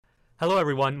Hello,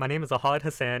 everyone. My name is Ahad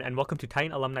Hassan, and welcome to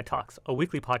Titan Alumni Talks, a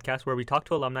weekly podcast where we talk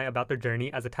to alumni about their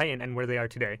journey as a Titan and where they are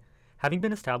today. Having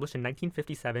been established in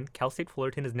 1957, Cal State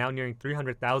Fullerton is now nearing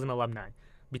 300,000 alumni.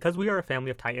 Because we are a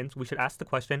family of Titans, we should ask the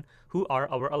question, who are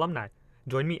our alumni?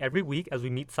 Join me every week as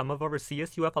we meet some of our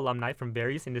CSUF alumni from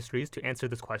various industries to answer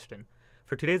this question.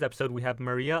 For today's episode, we have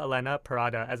Maria Elena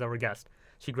Parada as our guest.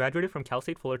 She graduated from Cal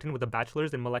State Fullerton with a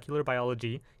bachelor's in molecular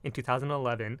biology in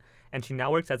 2011, and she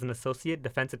now works as an associate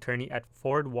defense attorney at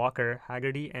Ford Walker,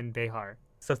 Haggerty, and Behar.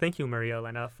 So thank you, Maria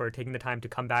Elena, for taking the time to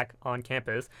come back on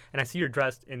campus. And I see you're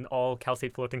dressed in all Cal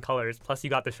State Fullerton colors, plus you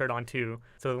got the shirt on too.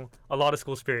 So a lot of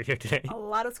school spirit here today. A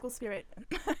lot of school spirit.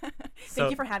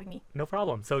 Thank you for having me. No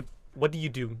problem. So what do you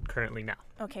do currently now?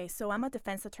 Okay, so I'm a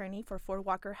defense attorney for Ford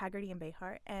Walker, Haggerty, and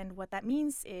Behar. And what that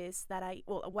means is that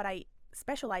what I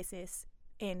specialize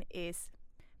in is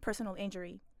personal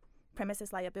injury,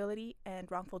 premises liability,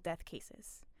 and wrongful death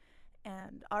cases.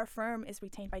 And our firm is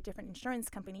retained by different insurance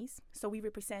companies, so we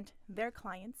represent their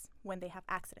clients when they have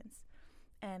accidents.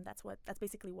 And that's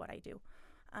basically what I do.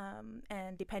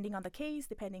 And depending on the case,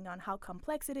 depending on how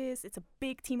complex it is, it's a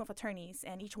big team of attorneys,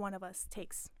 and each one of us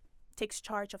takes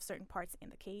charge of certain parts in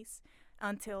the case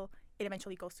until it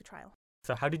eventually goes to trial.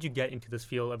 So how did you get into this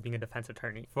field of being a defense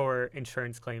attorney for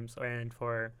insurance claims and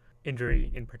for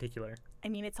injury in particular? I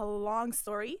mean, it's a long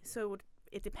story, so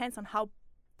it depends on how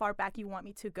far back you want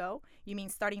me to go. You mean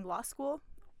starting law school?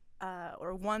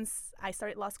 Or once I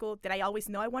started law school, did I always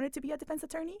know I wanted to be a defense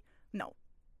attorney? No,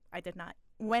 I did not.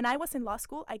 When I was in law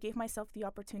school, I gave myself the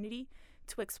opportunity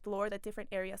to explore the different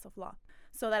areas of law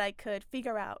so that I could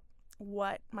figure out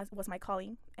what was my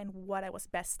calling and what I was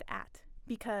best at.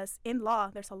 Because in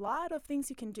law, there's a lot of things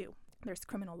you can do. There's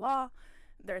criminal law,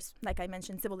 there's, like I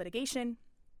mentioned, civil litigation.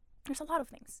 There's a lot of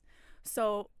things.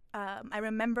 So I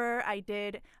remember I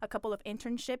did a couple of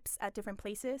internships at different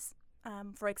places.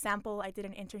 For example, I did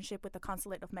an internship with the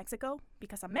Consulate of Mexico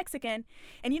because I'm Mexican.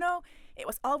 And it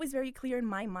was always very clear in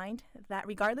my mind that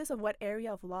regardless of what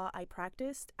area of law I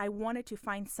practiced, I wanted to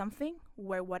find something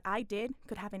where what I did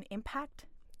could have an impact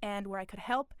and where I could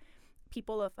help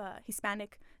people of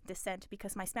Hispanic descent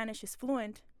because my Spanish is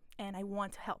fluent and I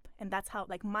want to help. And that's how,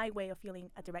 my way of feeling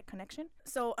a direct connection.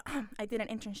 So I did an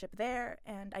internship there,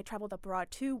 and I traveled abroad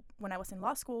too when I was in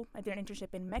law school. I did an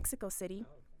internship in Mexico City.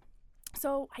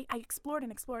 So I explored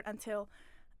and explored until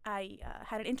I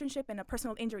had an internship in a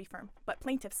personal injury firm, but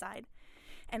plaintiff side.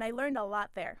 And I learned a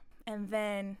lot there. And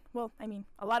then,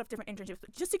 a lot of different internships.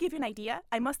 But just to give you an idea,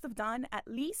 I must have done at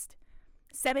least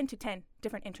 7 to 10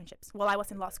 different internships while I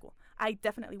was in law school. I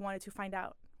definitely wanted to find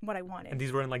out what I wanted. And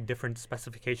these were in different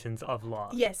specifications of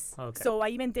law? Yes. Okay. So I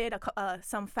even did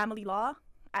some family law.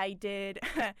 I did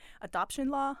adoption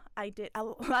law. I did a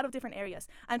lot of different areas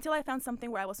until I found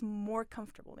something where I was more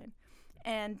comfortable in.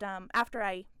 And after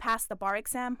I passed the bar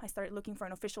exam, I started looking for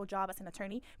an official job as an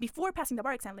attorney. Before passing the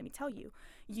bar exam, let me tell you,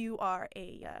 you are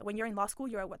when you're in law school,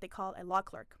 you're what they call a law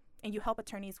clerk. And you help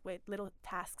attorneys with little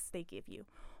tasks they give you.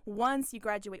 Once you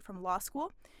graduate from law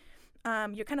school,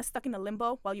 you're kind of stuck in a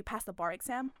limbo while you pass the bar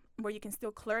exam, where you can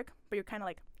still clerk, but you're kind of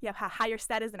you have a higher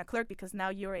status than a clerk because now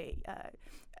you're a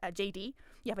JD.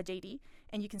 You have a JD,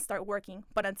 and you can start working.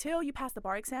 But until you pass the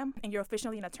bar exam and you're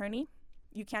officially an attorney,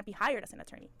 you can't be hired as an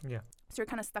attorney. Yeah. So you're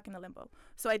kind of stuck in a limbo.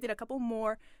 So I did a couple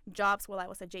more jobs while I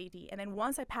was a JD. And then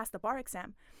once I passed the bar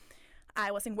exam, I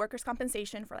was in workers'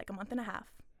 compensation for a month and a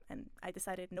half. And I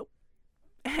decided, nope.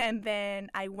 And then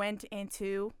I went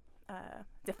into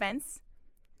defense,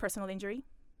 personal injury,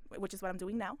 which is what I'm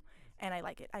doing now. And I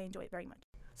like it. I enjoy it very much.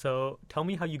 So tell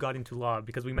me how you got into law,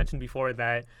 because we mentioned before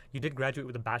that you did graduate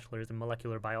with a bachelor's in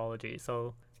molecular biology.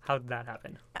 So how did that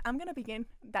happen? I'm going to begin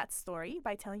that story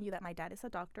by telling you that my dad is a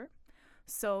doctor.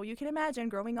 So you can imagine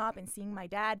growing up and seeing my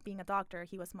dad being a doctor.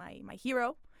 He was my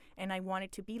hero, and I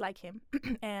wanted to be like him.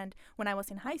 And when I was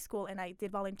in high school and I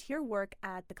did volunteer work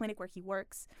at the clinic where he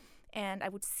works, and I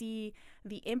would see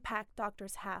the impact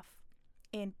doctors have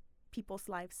in people's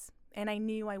lives. And I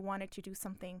knew I wanted to do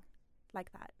something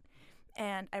like that.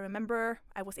 And I remember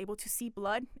I was able to see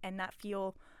blood and not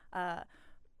feel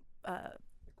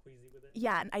Queasy with it?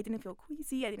 Yeah, I didn't feel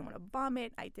queasy. I didn't want to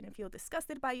vomit. I didn't feel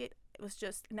disgusted by it. It was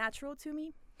just natural to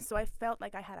me. So I felt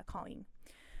like I had a calling.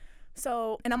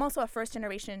 So, and I'm also a first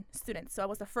generation student. So I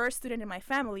was the first student in my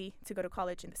family to go to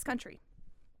college in this country.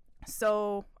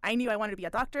 So I knew I wanted to be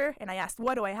a doctor, and I asked,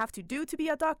 what do I have to do to be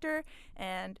a doctor?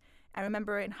 And I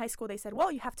remember in high school they said,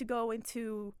 well, you have to go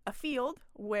into a field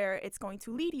where it's going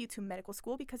to lead you to medical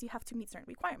school because you have to meet certain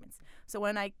requirements. So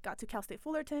when I got to Cal State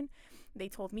Fullerton, they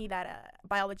told me that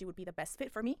biology would be the best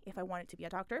fit for me if I wanted to be a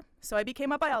doctor. So I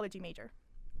became a biology major,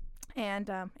 and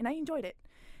I enjoyed it.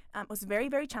 It was very,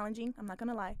 very challenging, I'm not going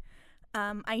to lie.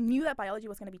 I knew that biology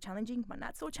was going to be challenging, but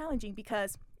not so challenging,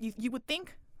 because you would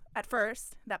think at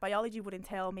first that biology would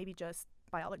entail maybe just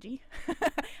biology,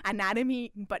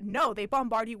 anatomy, but no, they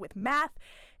bombard you with math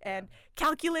and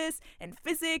calculus and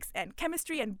physics and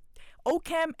chemistry and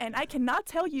OChem, and I cannot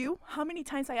tell you how many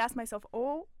times I asked myself,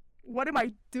 oh, what am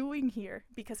I doing here?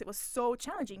 Because it was so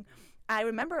challenging. I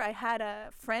remember I had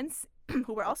friends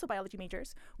who were also biology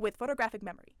majors with photographic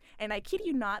memory, and I kid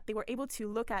you not, they were able to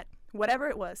look at whatever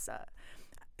it was,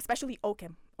 especially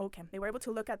OChem. They were able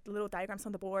to look at the little diagrams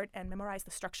on the board and memorize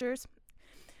the structures,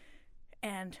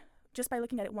 and just by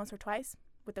looking at it once or twice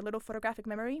with the little photographic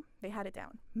memory, they had it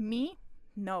down. Me,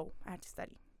 no, I had to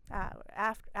study.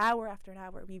 Hour after an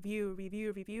hour,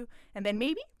 review, and then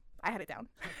maybe I had it down.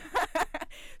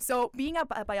 So being a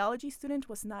biology student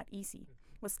was not easy,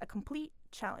 was a complete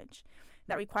challenge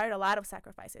that required a lot of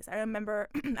sacrifices. I remember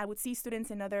I would see students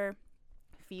in other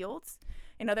fields,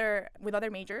 with other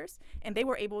majors, and they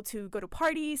were able to go to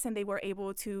parties, and they were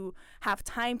able to have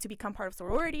time to become part of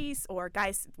sororities, or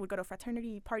guys would go to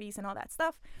fraternity parties and all that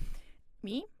stuff.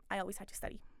 Me, I always had to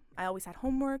study. I always had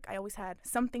homework. I always had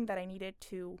something that I needed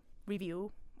to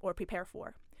review or prepare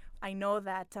for. I know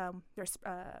that there's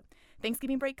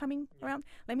Thanksgiving break coming around.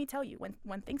 Let me tell you,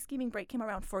 when Thanksgiving break came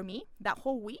around for me, that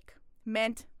whole week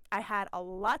meant I had a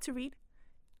lot to read,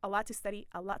 a lot to study,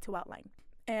 a lot to outline.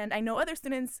 And I know other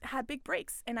students had big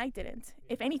breaks, and I didn't.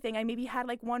 If anything, I maybe had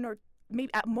like one or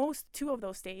maybe at most 2 of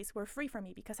those days were free for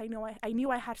me, because I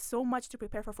knew I had so much to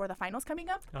prepare for the finals coming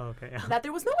up. Oh, okay. Yeah. That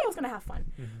there was no way I was going to have fun.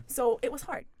 So it was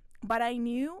hard. But I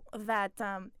knew that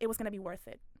it was going to be worth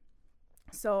it.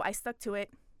 So I stuck to it.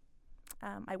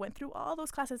 I went through all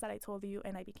those classes that I told you,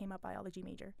 and I became a biology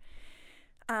major.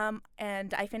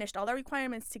 And I finished all the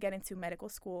requirements to get into medical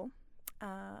school.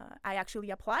 I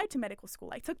actually applied to medical school.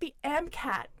 I took the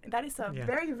MCAT. That is a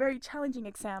very, very challenging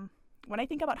exam. When I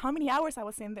think about how many hours I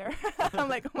was in there, I'm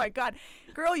like, oh my God,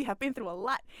 girl, you have been through a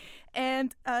lot.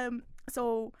 And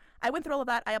so I went through all of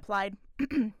that. I applied,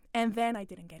 and then I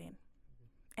didn't get in.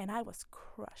 And I was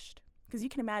crushed, because you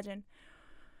can imagine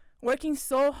working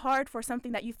so hard for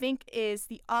something that you think is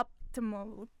the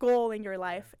optimal goal in your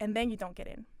life, and then you don't get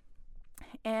in.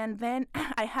 And then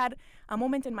I had a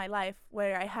moment in my life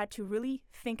where I had to really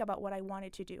think about what I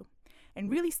wanted to do and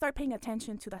really start paying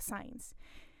attention to the signs.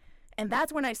 And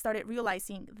that's when I started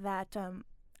realizing that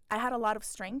I had a lot of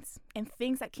strengths and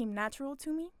things that came natural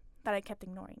to me that I kept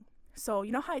ignoring. So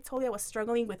you know how I told you I was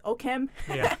struggling with OChem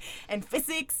and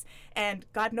physics, and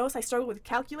God knows I struggled with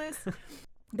calculus?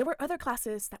 There were other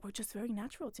classes that were just very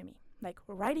natural to me. Like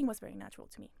writing was very natural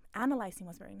to me. Analyzing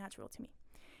was very natural to me.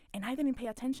 And I didn't pay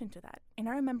attention to that. And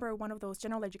I remember one of those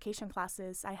general education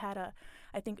classes, I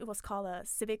think it was called a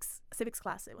civics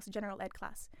class. It was a general ed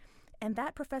class. And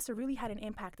that professor really had an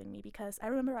impact on me, because I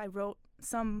remember I wrote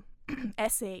some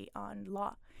essay on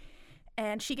law.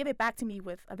 And she gave it back to me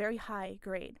with a very high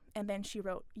grade. And then she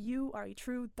wrote, "You are a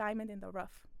true diamond in the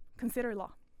rough. Consider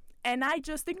law." And I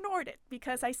just ignored it,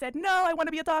 because I said, no, I want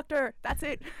to be a doctor. That's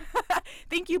it.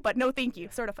 Thank you, but no thank you,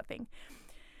 sort of a thing.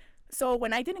 So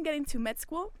when I didn't get into med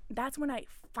school, that's when I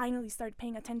finally started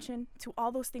paying attention to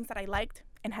all those things that I liked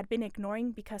and had been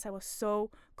ignoring, because I was so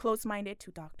close-minded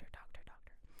to doctor.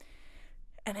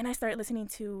 And then I started listening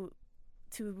to,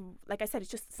 like I said, it's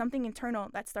just something internal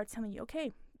that starts telling you,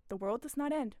 okay, the world does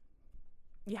not end.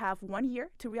 You have 1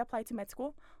 year to reapply to med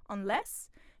school,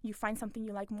 unless you find something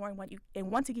you like more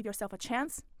and want to give yourself a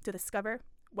chance to discover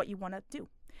what you want to do.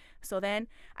 So then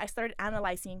I started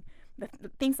analyzing the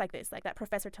things like this, like that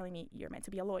professor telling me, you're meant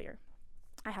to be a lawyer.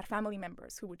 I had family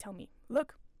members who would tell me,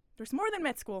 look, there's more than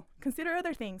med school. Consider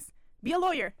other things. Be a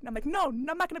lawyer. And I'm like, no, I'm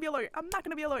not going to be a lawyer. I'm not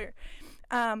going to be a lawyer.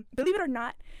 Believe it or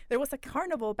not, there was a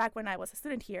carnival back when I was a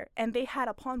student here, and they had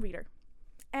a palm reader.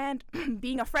 And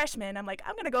being a freshman, I'm like,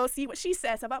 I'm going to go see what she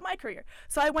says about my career.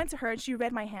 So I went to her, and she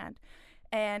read my hand.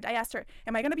 And I asked her,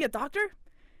 am I going to be a doctor?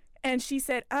 And she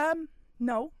said,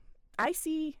 no, I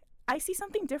see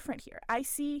something different here. I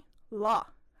see law.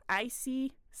 I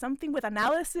see something with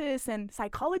analysis and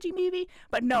psychology maybe,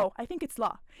 but no, I think it's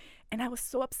law. And I was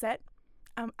so upset.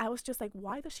 I was just like,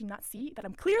 why does she not see that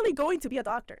I'm clearly going to be a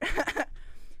doctor?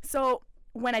 So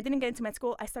when I didn't get into med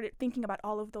school, I started thinking about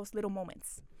all of those little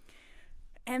moments.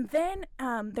 And then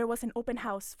there was an open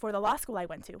house for the law school I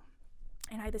went to,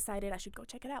 and I decided I should go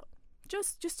check it out,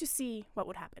 just to see what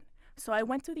would happen. So I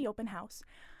went to the open house,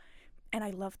 and I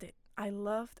loved it. I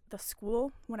loved the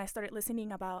school when I started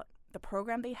listening about the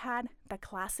program they had, the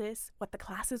classes, what the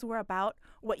classes were about,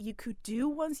 what you could do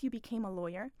once you became a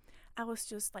lawyer. I was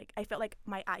just like, I felt like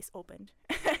my eyes opened.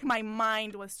 My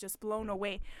mind was just blown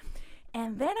away.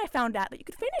 And then I found out that you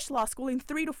could finish law school in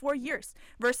 3 to 4 years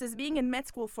versus being in med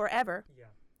school forever. Yeah.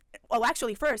 Well,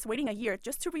 actually, first waiting a year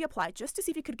just to reapply, just to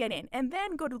see if you could get in, and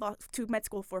then go to med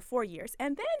school for 4 years,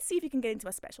 and then see if you can get into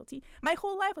a specialty. My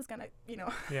whole life was gonna,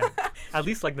 Yeah. At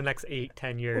least like the next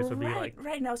 8-10 years would be right, like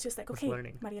right. Now it's just like, just okay,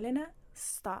 learning. Maria Elena,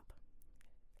 stop.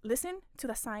 Listen to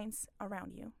the signs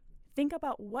around you. Think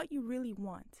about what you really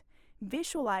want.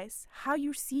 Visualize how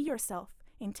you see yourself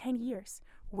in 10 years,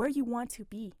 where you want to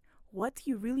be. What do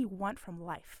you really want from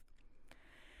life?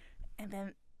 And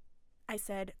then I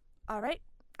said, all right,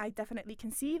 I definitely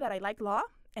can see that I like law.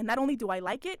 And not only do I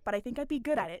like it, but I think I'd be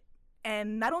good at it.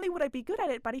 And not only would I be good at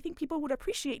it, but I think people would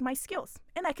appreciate my skills.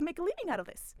 And I can make a living out of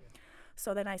this.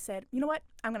 So then I said, you know what?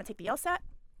 I'm going to take the LSAT.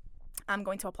 I'm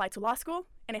going to apply to law school.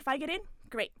 And if I get in,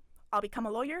 great. I'll become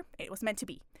a lawyer. It was meant to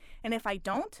be. And if I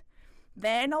don't,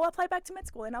 then I'll apply back to med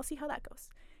school and I'll see how that goes.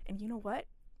 And you know what?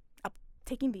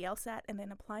 Taking the LSAT and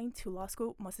then applying to law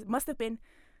school must have been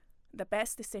the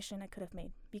best decision I could have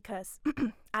made, because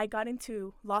I got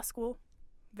into law school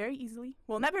very easily.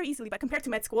 Well, not very easily, but compared to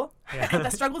med school, the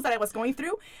struggles that I was going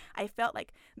through, I felt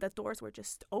like the doors were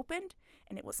just opened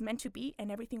and it was meant to be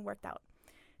and everything worked out.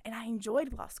 And I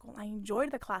enjoyed law school. I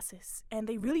enjoyed the classes and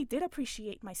they really did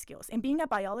appreciate my skills. And being a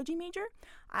biology major,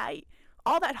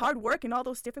 all that hard work and all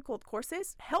those difficult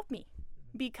courses helped me,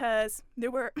 because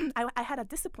I had a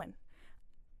discipline.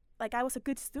 Like, I was a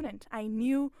good student. I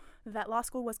knew that law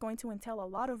school was going to entail a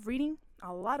lot of reading,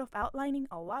 a lot of outlining,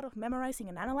 a lot of memorizing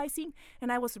and analyzing,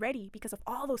 and I was ready because of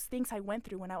all those things I went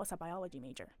through when I was a biology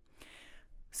major.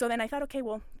 So then I thought, okay,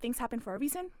 well, things happen for a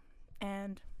reason,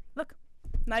 and look,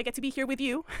 now I get to be here with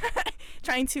you,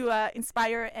 trying to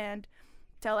inspire and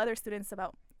tell other students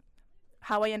about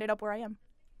how I ended up where I am.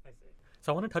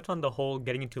 So I want to touch on the whole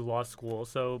getting into law school.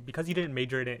 So because you didn't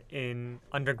major in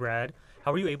undergrad,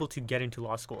 how were you able to get into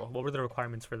law school? What were the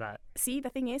requirements for that? See, the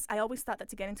thing is, I always thought that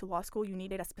to get into law school, you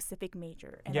needed a specific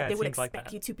major. And Yeah, that they it would seems like expect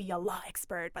that. you to be a law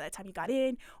expert by the time you got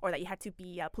in, or that you had to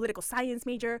be a political science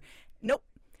major. Nope.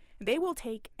 They will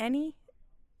take any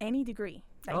degree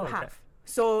that you okay. have.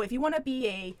 So if you want to be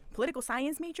a political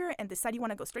science major and decide you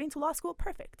want to go straight into law school,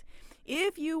 perfect.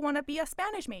 If you want to be a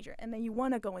Spanish major and then you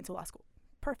want to go into law school,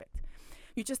 perfect.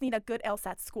 You just need a good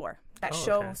LSAT score that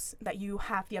shows that you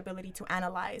have the ability to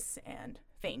analyze and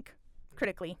think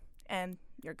critically, and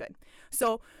you're good.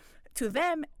 So to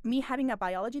them, me having a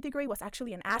biology degree was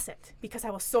actually an asset, because I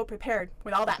was so prepared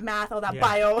with all that math, all that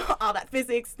bio, all that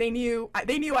physics. They knew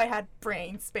I had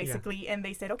brains, basically, and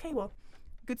they said, okay, well,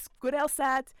 good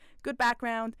LSAT, good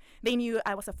background. They knew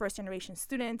I was a first-generation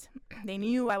student. They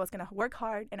knew I was going to work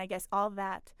hard, and I guess all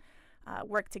that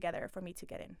worked together for me to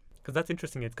get in. Because that's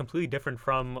interesting. It's completely different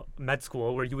from med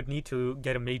school, where you would need to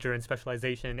get a major in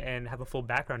specialization and have a full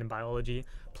background in biology,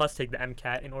 plus take the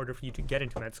MCAT in order for you to get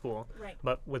into med school. Right.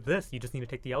 But with this, you just need to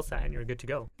take the LSAT and you're good to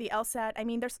go. The LSAT, I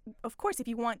mean, there's, of course, if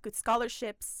you want good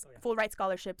scholarships, full ride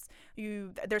scholarships,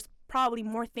 there's probably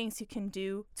more things you can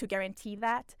do to guarantee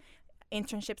that.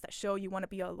 Internships that show you want to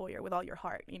be a lawyer with all your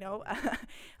heart,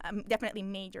 definitely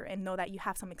major and know that you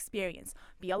have some experience.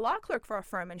 Be a law clerk for a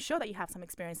firm and show that you have some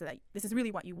experience, that this is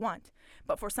really what you want.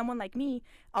 But for someone like me,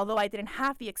 although I didn't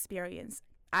have the experience,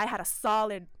 I had a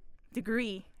solid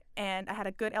degree and I had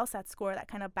a good LSAT score that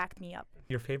kind of backed me up.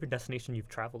 Your favorite destination you've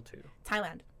traveled to?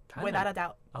 Thailand. Without a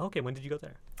doubt. Oh, okay, when did you go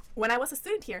there? When I was a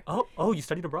student here. Oh, you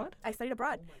studied abroad? I studied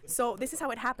abroad. So this is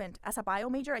how it happened. As a bio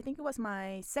major, I think it was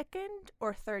my second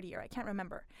or third year. I can't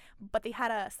remember. But they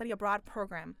had a study abroad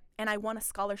program, and I won a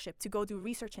scholarship to go do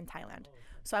research in Thailand.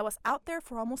 So I was out there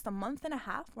for almost a month and a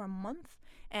half, or a month,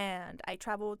 and I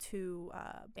traveled to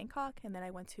Bangkok, and then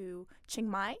I went to Chiang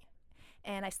Mai.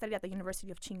 And I studied at the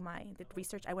University of Chiang Mai, did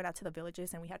research. I went out to the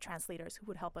villages, and we had translators who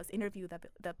would help us interview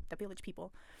the village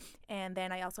people. And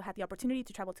then I also had the opportunity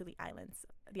to travel to the islands,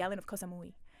 the island of Koh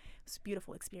Samui. It's a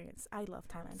beautiful experience. I love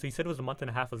Thailand. So you said it was a month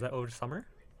and a half. Was that over summer?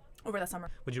 Over the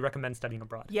summer. Would you recommend studying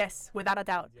abroad? Yes, without a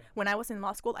doubt. When I was in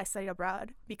law school, I studied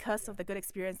abroad because of the good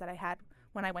experience that I had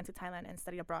when I went to Thailand and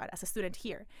studied abroad as a student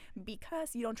here.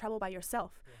 Because you don't travel by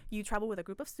yourself. You travel with a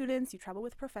group of students, you travel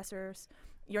with professors.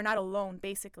 You're not alone,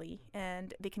 basically,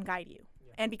 and they can guide you.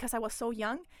 And because I was so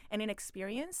young and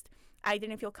inexperienced, I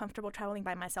didn't feel comfortable traveling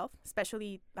by myself,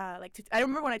 especially I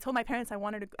remember when I told my parents I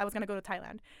was going to go to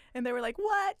Thailand, and they were like,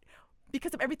 "What?"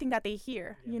 Because of everything that they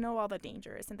hear, all the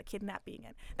dangers and the kidnapping,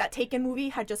 and that Taken movie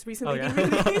had just recently been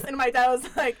released, and my dad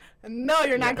was like, "No,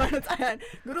 you're not going to Thailand.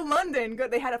 Go to London."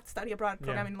 They had a study abroad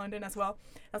program in London as well.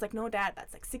 I was like, "No, Dad,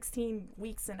 that's like 16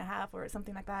 weeks and a half or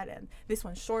something like that, and this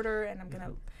one's shorter, and I'm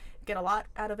gonna get a lot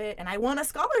out of it, and I won a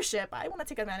scholarship. I want to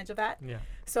take advantage of that." Yeah.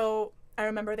 So I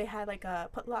remember they had like a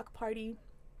potluck party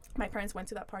My parents went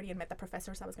to that party and met the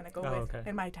professors I was going to go Oh, with. okay.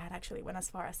 And my dad actually went as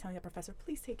far as telling the professor,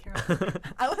 please take care of me.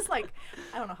 I was like,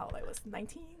 I don't know how old I was,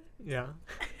 19? Yeah.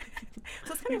 So it's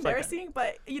kind of Seems like that. embarrassing,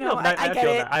 but you No, know, but I get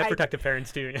feel it. that. I have protective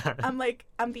parents too. Yeah.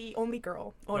 I'm the only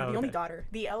girl or Oh, the only okay. daughter,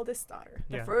 the eldest daughter,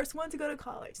 the Yeah. first one to go to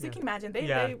college. So you Yeah. can imagine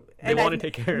Yeah. They and want to I've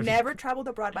take care of you. never traveled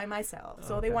abroad by myself,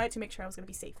 so they Okay. wanted to make sure I was going to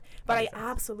be safe. But That I makes sense.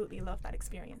 absolutely love that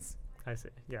experience. I see.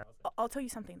 Yeah. I'll tell you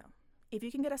something though. If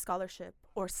you can get a scholarship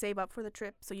or save up for the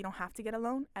trip so you don't have to get a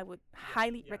loan, I would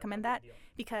highly recommend that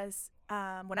because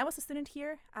when I was a student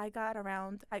here, I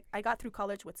got through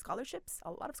college with scholarships,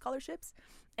 a lot of scholarships,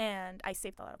 and I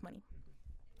saved a lot of money.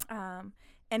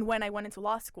 And when I went into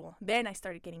law school, then I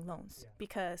started getting loans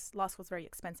because law school is very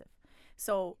expensive.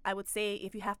 So I would say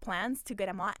if you have plans to get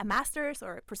a master's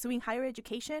or pursuing higher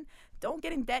education, don't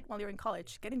get in debt while you're in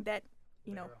college. Get in debt,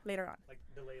 later on. Like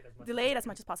delay Delay it as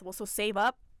much as possible. So save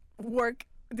up, work,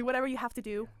 do whatever you have to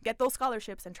do, get those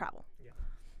scholarships and travel.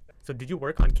 So did you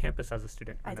work on campus as a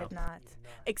student? or I no? did not.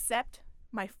 Except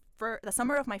the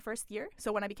summer of my first year.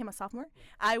 So when I became a sophomore,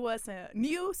 I was a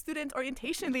new student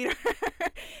orientation leader.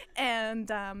 And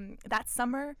that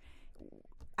summer,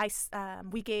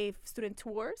 we gave student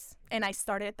tours, and I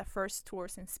started the first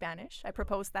tours in Spanish. I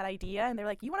proposed that idea, and they're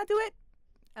like, "You want to do it?"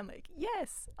 I'm like,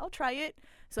 "Yes, I'll try it."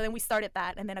 So then we started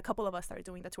that, and then a couple of us started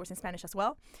doing the tours in Spanish as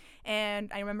well.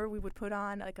 And I remember we would put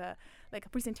on like a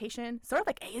presentation, sort of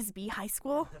like ASB high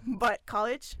school, but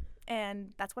college.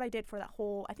 And that's what I did for that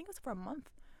whole, I think it was for a month.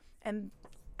 And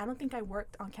I don't think I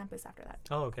worked on campus after that.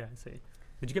 Oh, okay. I see.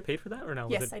 Did you get paid for that or no?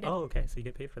 Yes, I did. Oh, okay. So you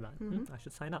get paid for that. Mhm. I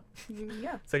should sign up.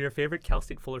 Yeah. So your favorite Cal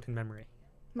State Fullerton memory?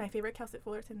 My favorite Cal State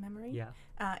Fullerton memory? Yeah.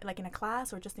 Like in a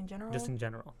class or just in general? Just in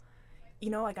general.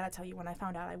 I gotta tell you, when I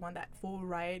found out I won that full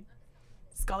ride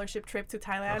scholarship trip to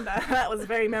Thailand, that was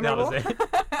very memorable. That was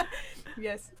it.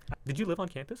 Yes. Did you live on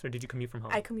campus or did you commute from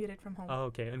home? I commuted from home. Oh,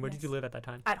 okay. And where did you Yes. live at that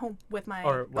time? At home with my...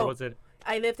 Or where was it?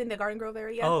 I lived in the Garden Grove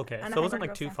area. Oh, okay. Anaheim, So it wasn't Garden like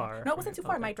Grove, too San far. Fran. No, it wasn't too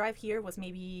far. Okay. My drive here was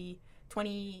maybe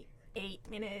 28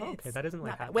 minutes. Oh, okay. That isn't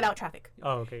like Not bad, half without bad. traffic.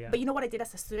 Oh, okay. Yeah. But you know what I did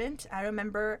as a student? I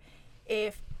remember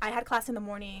if I had class in the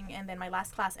morning and then my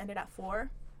last class ended at 4,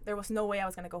 there was no way I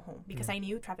was going to go home because I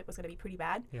knew traffic was going to be pretty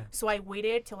bad. Yeah. So I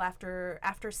waited till after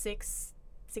 6,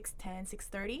 6:10,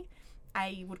 6:30.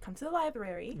 I would come to the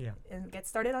library and get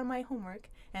started on my homework.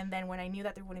 And then when I knew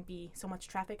that there wouldn't be so much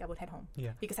traffic, I would head home.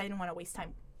 Yeah. Because I didn't want to waste time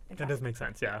in That traffic. does make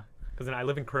sense, yeah. Because then I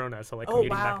live in Corona, so like Oh,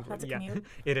 commuting wow, back and forth. that's a Yeah, commute.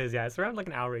 it is. Yeah, it's around like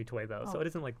an hour each way though, so Oh. it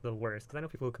isn't like the worst. Because I know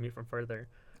people who commute from further.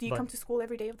 Do you but- come to school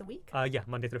every day of the week? Yeah,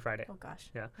 Monday through Friday. Oh gosh.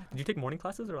 Yeah. Did you take morning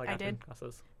classes or like I afternoon did.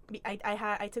 classes?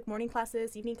 I took morning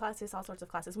classes, evening classes, all sorts of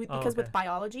classes. Oh, Because okay. with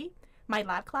biology, my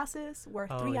lab classes were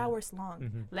Oh, 3 yeah. hours long.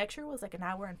 Mhm. Lecture was like an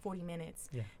hour and 40 minutes.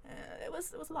 Yeah. It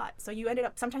was a lot. So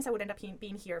sometimes I would end up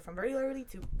being here from very early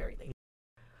to very late.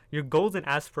 Your goals and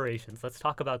aspirations. Let's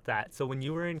talk about that. So when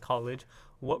you were in college,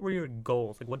 what were your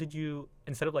goals? Like, what did you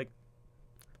instead of like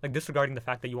disregarding the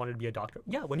fact that you wanted to be a doctor?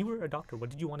 Yeah, when you were a doctor, what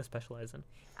did you want to specialize in?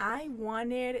 I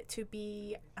wanted to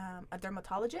be a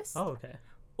dermatologist Oh, okay.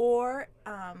 or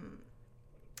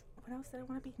what else did I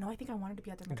want to be? No, I think I wanted to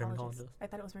be a dermatologist. dermatologist. I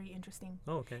thought it was very interesting.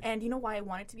 Oh, okay. And you know why I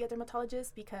wanted to be a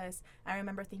dermatologist? Because I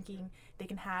remember thinking they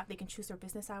can choose their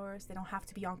business hours. They don't have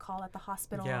to be on call at the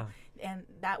hospital. Yeah. And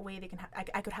that way they can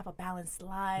I could have a balanced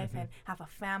life Mhm. and have a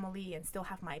family and still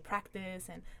have my practice.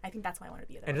 And I think that's why I wanted to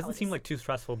be a And it dermatologist. doesn't seem like too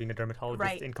stressful being a dermatologist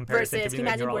right. in comparison Versus, to can being you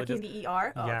a imagine working neurologist. in the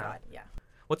ER? Oh, Yeah. God, yeah.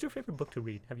 What's your favorite book to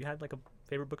read? Have you had like a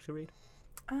favorite book to read?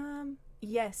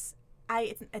 Yes.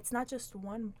 It's not just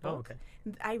one book. Oh, okay.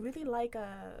 I really like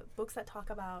books that talk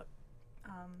about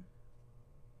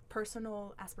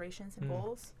personal aspirations and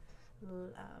goals.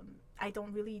 I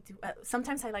don't really do.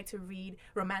 Sometimes I like to read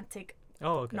romantic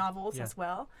Oh, okay. novels Yeah. as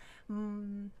well.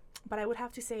 But I would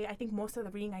have to say I think most of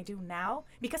the reading I do now,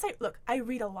 because I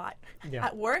read a lot. Yeah.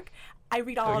 At work, I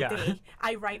read all yeah. day.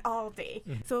 I write all day.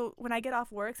 So when I get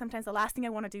off work, sometimes the last thing I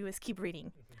want to do is keep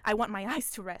reading. I want my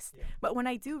eyes to rest. Yeah. But when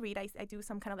I do read, I do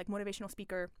some kind of like motivational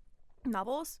speaker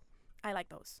novels. I like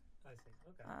those. I see.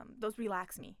 Okay. Those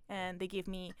relax me and they give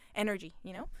me energy,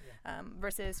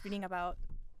 versus reading about,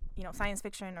 science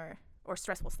fiction or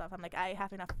stressful stuff. I'm like, I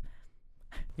have enough.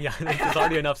 Yeah, there's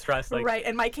already enough stress. Like, Right,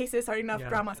 and my cases are enough Yeah.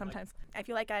 drama sometimes. I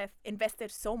feel like I've invested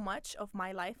so much of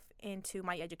my life into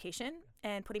my education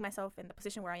and putting myself in the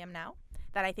position where I am now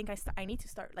that I think I need to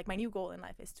start, like my new goal in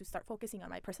life is to start focusing on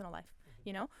my personal life,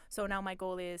 So now my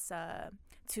goal is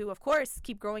to, of course,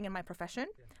 keep growing in my profession,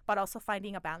 but also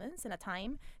finding a balance and a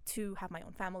time to have my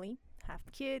own family, have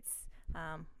kids,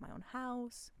 my own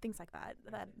house, things like that.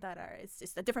 It's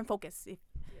just a different focus.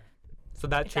 So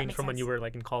that if changed makes from when sense. you were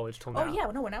like in college till now. Oh yeah,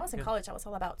 no. When I was in Yeah. college, I was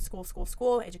all about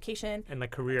school, education, And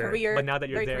like career. career. But now that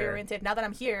you're very there, career oriented. Now that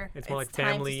I'm here, it's more like time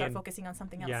to family start and- focusing on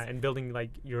something else. yeah, and building like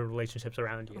your relationships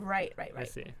around you. Right. I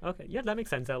see. Okay. Yeah, that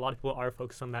makes sense. A lot of people are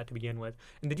focused on that to begin with.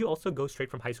 And did you also go straight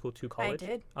from high school to college? I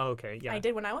did. Oh, okay. Yeah. I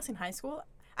did when I was in high school.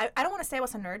 I don't want to say I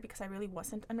was a nerd because I really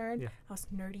wasn't a nerd. Yeah. I was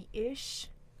nerdy-ish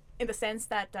in the sense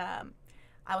that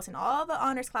I was in all the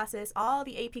honors classes, all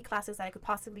the AP classes that I could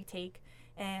possibly take.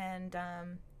 And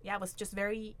I was just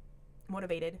very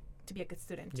motivated to be a good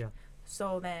student. Yeah.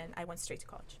 So then I went straight to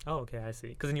college. Oh, okay. I see.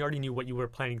 Because then you already knew what you were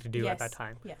planning to do at that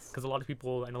time. Yes. Because a lot of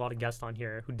people and a lot of guests on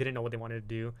here who didn't know what they wanted to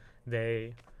do,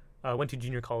 they went to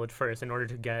junior college first in order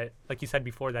to get, like you said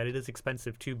before, that it is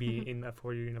expensive to be in a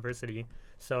four-year university.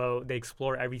 So they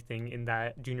explore everything in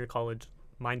that junior college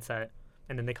mindset,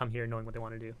 and then they come here knowing what they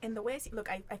want to do. And the way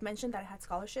look, I've mentioned that I had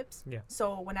scholarships. Yeah.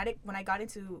 So when I got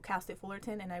into Cal State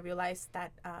Fullerton and I realized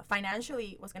that financially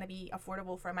it was going to be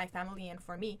affordable for my family and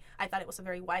for me, I thought it was a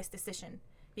very wise decision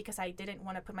because I didn't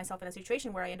want to put myself in a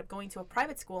situation where I end up going to a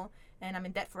private school and I'm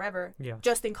in debt forever Yeah.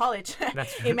 just in college.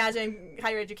 That's Imagine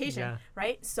higher education, Yeah.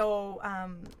 right? So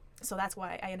so that's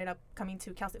why I ended up coming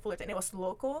to Cal State Fullerton. It was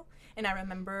local, and I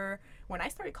remember when I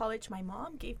started college, my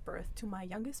mom gave birth to my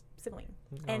youngest sibling,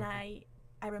 and okay.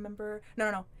 I remember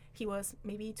no, he was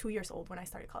maybe 2 years old when I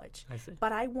started college. I see.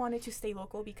 But I wanted to stay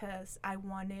local because I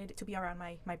wanted to be around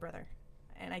my brother,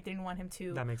 and I didn't want him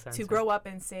to That makes sense. to grow up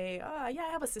and say, oh yeah,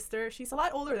 I have a sister. She's a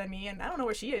lot older than me, and I don't know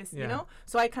where she is. Yeah. You know.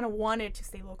 So I kind of wanted to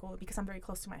stay local because I'm very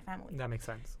close to my family. That makes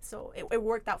sense. So it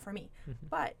worked out for me. Mhm.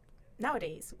 But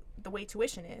nowadays, the way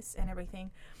tuition is and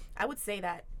everything, I would say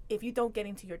that if you don't get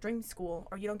into your dream school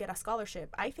or you don't get a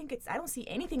scholarship, I don't see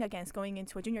anything against going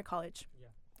into a junior college. Yeah.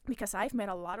 Because I've met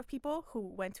a lot of people who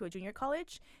went to a junior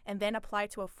college and then applied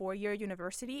to a 4-year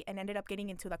university and ended up getting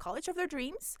into the college of their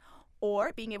dreams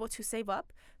or being able to save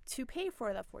up to pay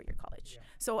for the 4-year college. Yeah.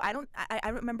 So I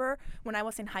remember when I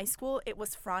was in high school, it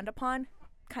was frowned upon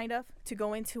kind of to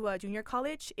go into a junior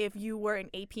college if you were an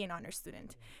AP and honors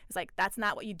student. It's like that's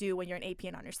not what you do when you're an AP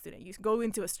and honors student. You go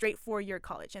into a straight 4-year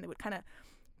college and it would kind of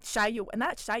shy you, and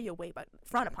not shy you away, but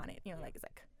frown upon it. You know, like it's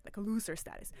like a loser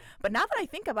status. But now that I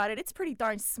think about it, it's pretty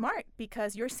darn smart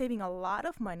because you're saving a lot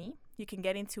of money. You can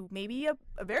get into maybe a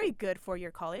very good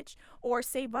 4-year college or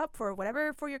save up for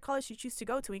whatever 4-year college you choose to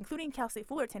go to, including Cal State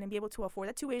Fullerton, and be able to afford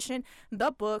the tuition,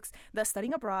 the books, the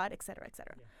studying abroad, et cetera, et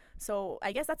cetera. Yeah. So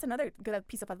I guess that's another good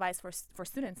piece of advice for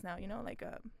students now, you know, like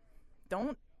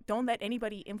don't let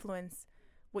anybody influence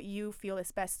what you feel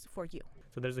is best for you.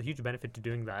 So there's a huge benefit to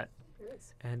doing that. There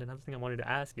is. And another thing I wanted to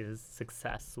ask is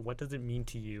success. What does it mean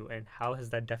to you, and how has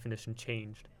that definition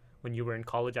changed when you were in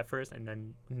college at first, and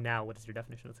then now what is your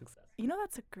definition of success? You know,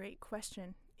 that's a great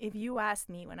question. If you asked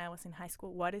me when I was in high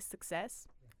school, what is success?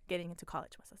 Getting into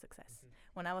college was a success.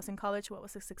 When I was in college, what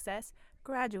was a success?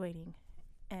 Graduating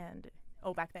and,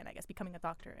 back then, I guess, becoming a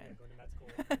doctor and Going to med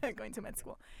school. going to med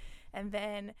school. And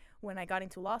then when I got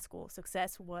into law school,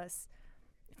 success was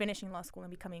finishing law school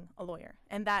and becoming a lawyer.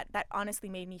 And that honestly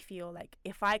made me feel like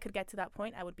if I could get to that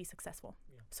point, I would be successful.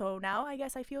 Yeah. So now I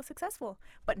guess I feel successful.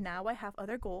 But now I have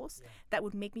other goals that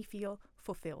would make me feel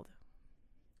fulfilled.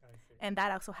 I see. And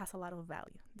that also has a lot of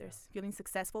value. There's feeling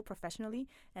successful professionally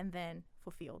and then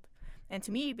fulfilled. And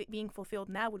to me, being fulfilled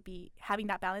now would be having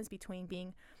that balance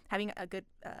between having a good,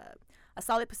 a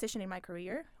solid position in my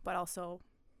career, but also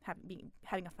having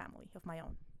a family of my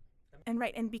own. And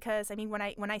right, and because I mean,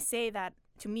 when I say that,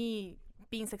 to me,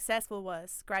 being successful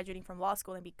was graduating from law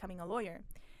school and becoming a lawyer.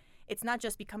 It's not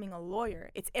just becoming a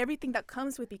lawyer; it's everything that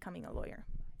comes with becoming a lawyer.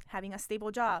 Having a stable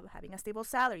job, having a stable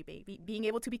salary, being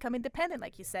able to become independent,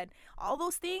 like you said. All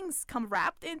those things come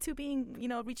wrapped into being,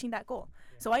 reaching that goal.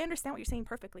 Yeah. So I understand what you're saying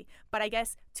perfectly. But I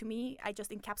guess, to me, I just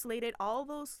encapsulated all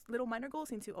those little minor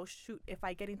goals into, oh, shoot, if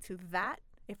I get into that,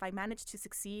 if I manage to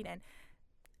succeed and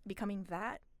becoming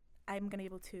that, I'm going to be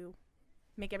able to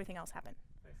make everything else happen.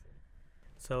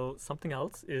 So something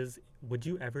else is, would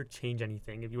you ever change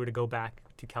anything if you were to go back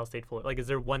to Cal State Fullerton? Like, is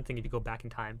there one thing if you go back in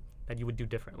time that you would do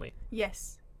differently?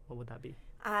 Yes. What would that be?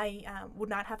 I would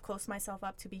not have closed myself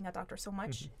up to being a doctor so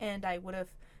much, and I would have,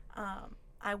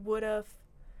 I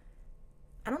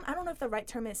don't know if the right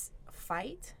term is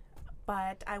fight,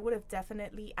 but I would have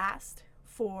definitely asked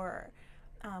for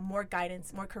more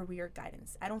guidance, more career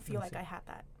guidance. I don't feel like I had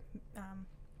that.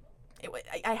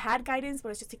 I had guidance, but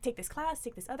it was just to take this class,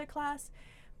 take this other class,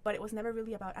 but it was never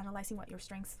really about analyzing what your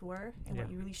strengths were and what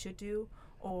you really should do,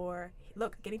 or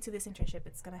look, getting to this internship,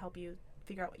 it's going to help you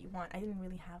figure out what you want. I didn't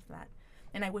really have that,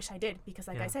 and I wish I did, because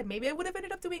like I said, maybe I would have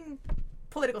ended up doing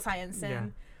political science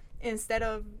and instead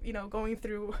of going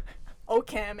through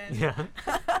OChem and Yeah.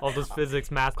 All those physics,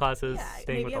 math classes, yeah,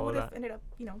 staying maybe with I all would of have that. ended up,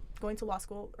 going to law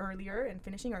school earlier and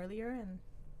finishing earlier, and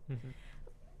Hmm.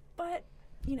 but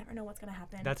you never know what's gonna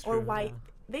happen. That's or true, why yeah.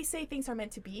 they say things are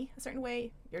meant to be a certain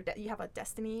way. You have a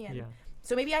destiny, and Yeah.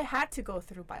 so maybe I had to go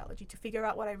through biology to figure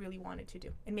out what I really wanted to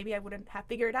do, and maybe I wouldn't have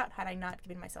figured it out had I not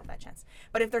given myself that chance.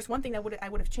 But if there's one thing that I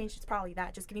would have changed, it's probably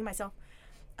that, just giving myself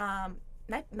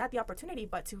not the opportunity,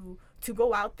 but to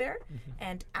go out there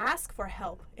and ask for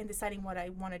help in deciding what I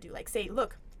want to do. Like, say,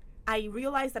 look, I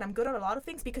realize that I'm good at a lot of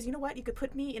things, because you know what? You could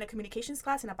put me in a communications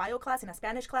class, in a bio class, in a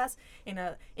Spanish class, in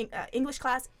a English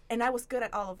class, and I was good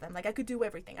at all of them. Like, I could do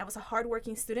everything. I was a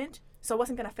hardworking student, so I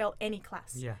wasn't going to fail any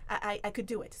class. Yeah. I could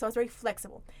do it. So I was very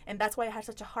flexible. And that's why I had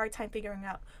such a hard time figuring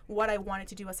out what I wanted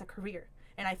to do as a career.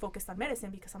 And I focused on medicine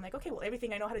because I'm like, okay, well,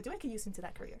 everything I know how to do, I can use into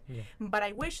that career. Yeah. But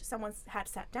I wish someone had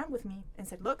sat down with me and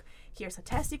said, look, here's a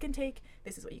test you can take.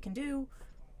 This is what you can do.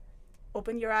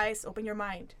 Open your eyes, open your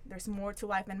mind. There's more to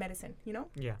life than medicine,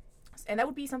 Yeah. And that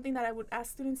would be something that I would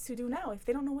ask students to do now. If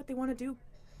they don't know what they want to do,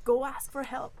 go ask for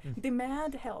help.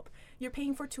 Demand help. You're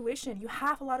paying for tuition. You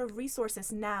have a lot of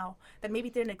resources now that maybe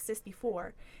didn't exist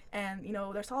before. And,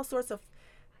 there's all sorts of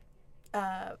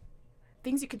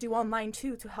things you could do online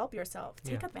too to help yourself.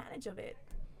 Take advantage of it.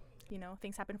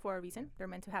 Things happen for a reason. They're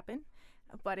meant to happen.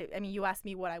 But you asked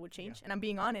me what I would change, and I'm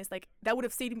being honest. Like, that would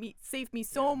have saved me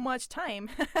so much time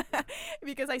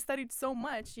because I studied so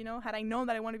much. Had I known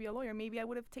that I wanted to be a lawyer, maybe I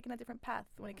would have taken a different path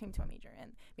when it came to a major,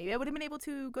 and maybe I would have been able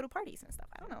to go to parties and stuff.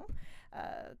 I don't know,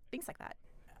 things like that.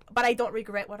 But I don't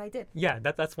regret what I did. Yeah,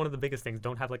 that's one of the biggest things.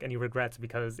 Don't have like any regrets,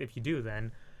 because if you do,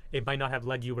 then it might not have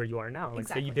led you where you are now. Like,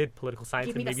 Exactly. say you did political science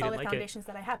Give and me the maybe you solid didn't like it. foundations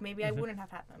that I have. Maybe I wouldn't have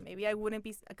had them. Maybe I wouldn't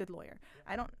be a good lawyer.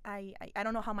 I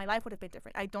don't know how my life would have been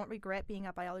different. I don't regret being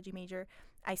a biology major.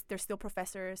 There's still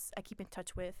professors I keep in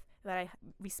touch with that I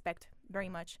respect very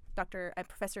much.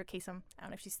 Professor Kasem, I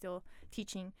don't know if she's still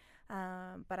teaching,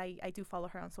 but I do follow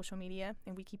her on social media,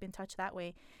 and we keep in touch that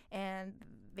way. And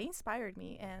they inspired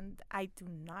me, and I do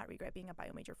not regret being a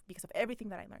bio major because of everything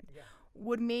that I learned. Yeah.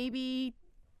 Would maybe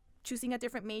choosing a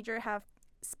different major have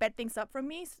sped things up for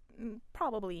me?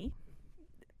 Probably.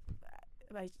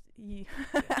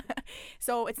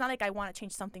 So it's not like I want to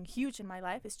change something huge in my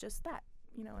life. It's just that,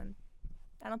 and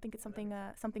I don't think it's something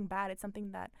bad. It's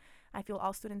something that I feel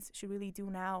all students should really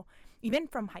do now, even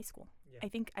from high school. Yeah.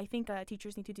 I think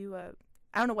teachers need to do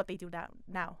I don't know what they do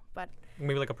now, but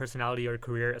maybe like a personality or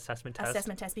career assessment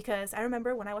test. Because I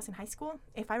remember when I was in high school,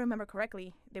 if I remember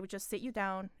correctly, they would just sit you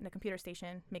down in a computer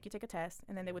station, make you take a test,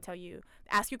 and then they would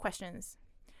ask you questions,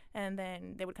 and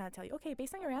then they would kind of tell you, okay,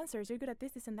 based on your answers, you're good at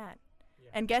this, and that. Yeah.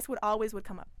 And guess what always would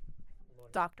come up?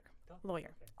 Doctor,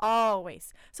 lawyer, okay.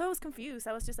 Always. So I was confused.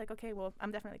 I was just like, okay, well,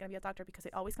 I'm definitely going to be a doctor because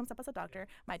it always comes up as a doctor.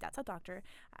 Yeah. My dad's a doctor.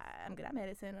 I'm good at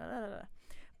medicine. Blah, blah, blah.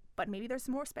 But maybe there's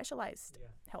more specialized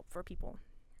help for people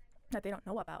that they don't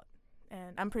know about.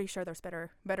 And I'm pretty sure there's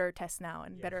better tests now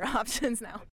and better options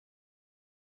now.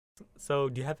 So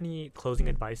do you have any closing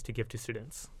advice to give to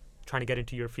students trying to get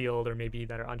into your field, or maybe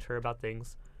that are unsure about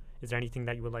things? Is there anything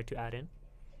that you would like to add in?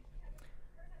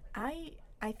 I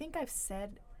think I've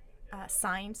said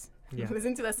signs. Yeah.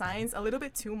 Listen to the signs a little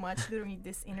bit too much during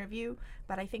this interview,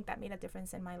 but I think that made a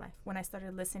difference in my life when I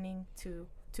started listening to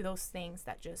those things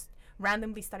that just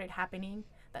randomly started happening,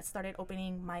 that started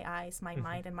opening my eyes, my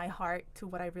mind, and my heart to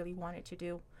what I really wanted to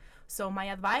do. So my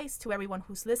advice to everyone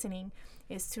who's listening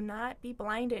is to not be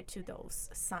blinded to those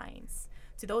signs,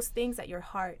 to those things that your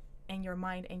heart and your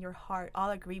mind and your heart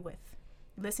all agree with.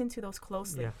 Listen to those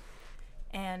closely. Yeah.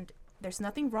 And there's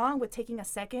nothing wrong with taking a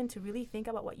second to really think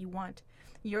about what you want.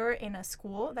 You're in a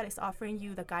school that is offering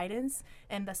you the guidance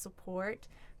and the support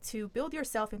to build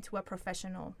yourself into a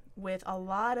professional with a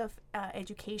lot of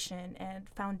education and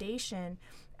foundation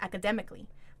academically.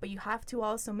 But you have to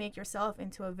also make yourself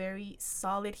into a very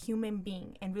solid human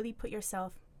being and really put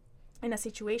yourself in a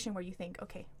situation where you think,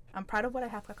 okay, I'm proud of what I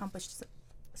have accomplished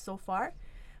so far.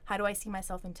 How do I see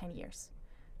myself in 10 years?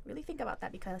 Really think about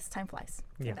that because time flies.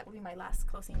 Yeah. And that would be my last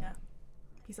closing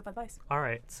piece of advice. All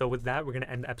right. So with that, we're going to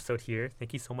end the episode here.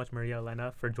 Thank you so much, Maria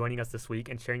Elena, for joining us this week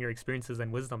and sharing your experiences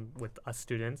and wisdom with us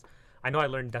students. I know I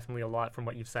learned definitely a lot from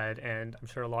what you've said, and I'm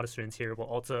sure a lot of students here will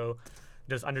also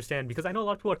just understand, because I know a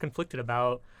lot of people are conflicted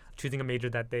about choosing a major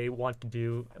that they want to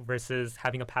do versus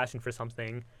having a passion for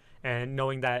something and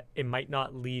knowing that it might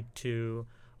not lead to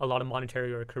a lot of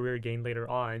monetary or career gain later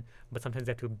on, but sometimes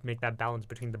they have to make that balance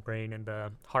between the brain and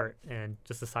the heart and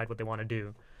just decide what they want to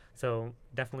do. So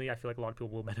definitely, I feel like a lot of people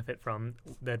will benefit from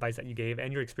the advice that you gave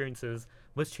and your experiences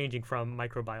with changing from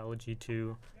microbiology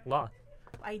to law.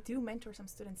 I do mentor some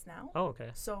students now. Oh, okay.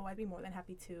 So I'd be more than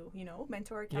happy to,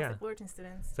 mentor Cal Yeah. State Fullerton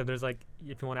students. So there's like,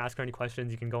 if you want to ask her any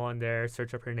questions, you can go on there,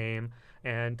 search up her name,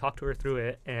 and talk to her through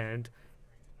it. And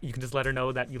you can just let her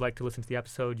know that you like to listen to the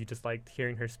episode. You just liked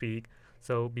hearing her speak.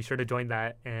 So be sure to join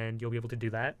that, and you'll be able to do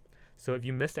that. So if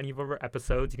you missed any of our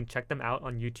episodes, you can check them out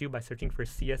on YouTube by searching for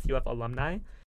CSUF alumni.